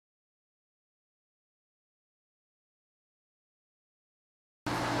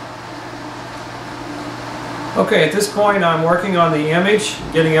Okay, at this point I'm working on the image,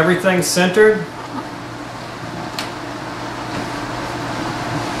 getting everything centered.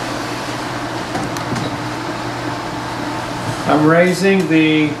 I'm raising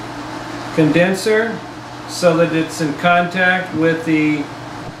the condenser so that it's in contact with the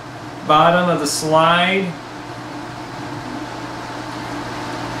bottom of the slide.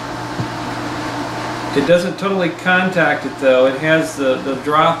 It doesn't totally contact it though. It has the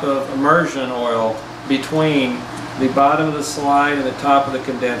drop of immersion oil between the bottom of the slide and the top of the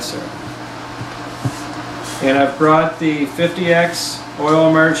condenser. And I've brought the 50x oil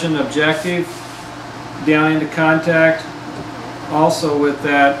immersion objective down into contact also with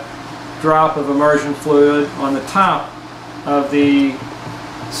that drop of immersion fluid on the top of the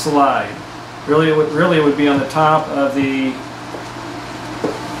slide. Really it would be on the top of the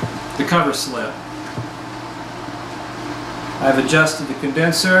cover slip. I've adjusted the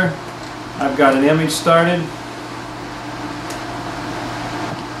condenser. I've got an image started.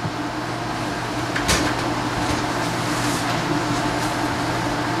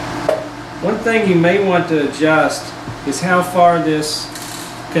 One thing you may want to adjust is how far this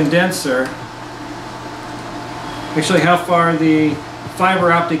condenser, actually how far the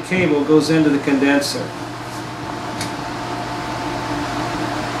fiber optic cable goes into the condenser.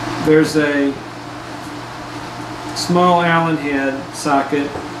 There's a small Allen head socket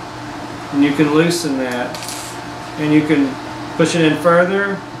and you can loosen that and you can push it in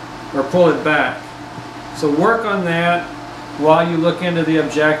further or pull it back. So work on that while you look into the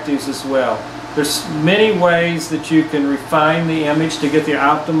objectives as well. There's many ways that you can refine the image to get the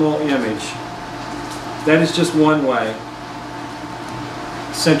optimal image. That is just one way.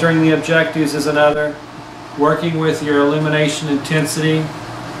 Centering the objectives is another. Working with your illumination intensity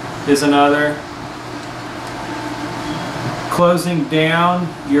is another. Closing down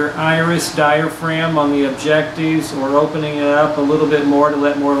your iris diaphragm on the objectives or opening it up a little bit more to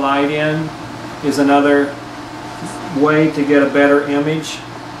let more light in is another way to get a better image.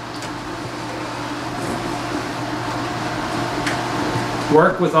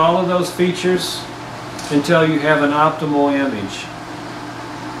 Work with all of those features until you have an optimal image.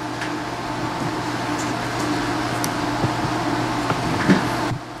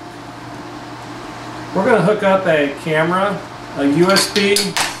 We're going to hook up a camera, a USB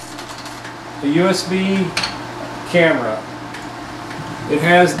camera. It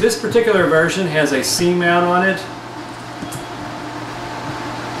has, this particular version has a C-mount on it.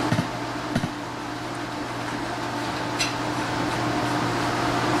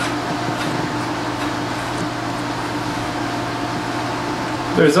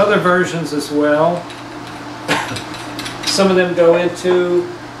 There's other versions as well. Some of them go into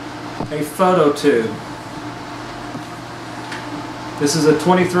a photo tube. This is a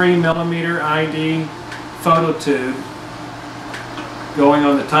 23mm ID photo tube going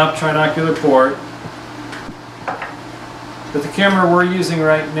on the top trinocular port. But the camera we're using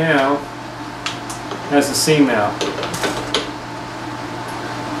right now has a C-mount.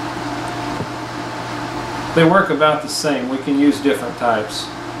 They work about the same. We can use different types.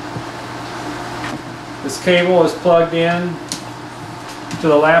 This cable is plugged in to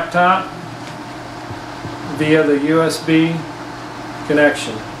the laptop via the USB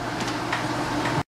connection.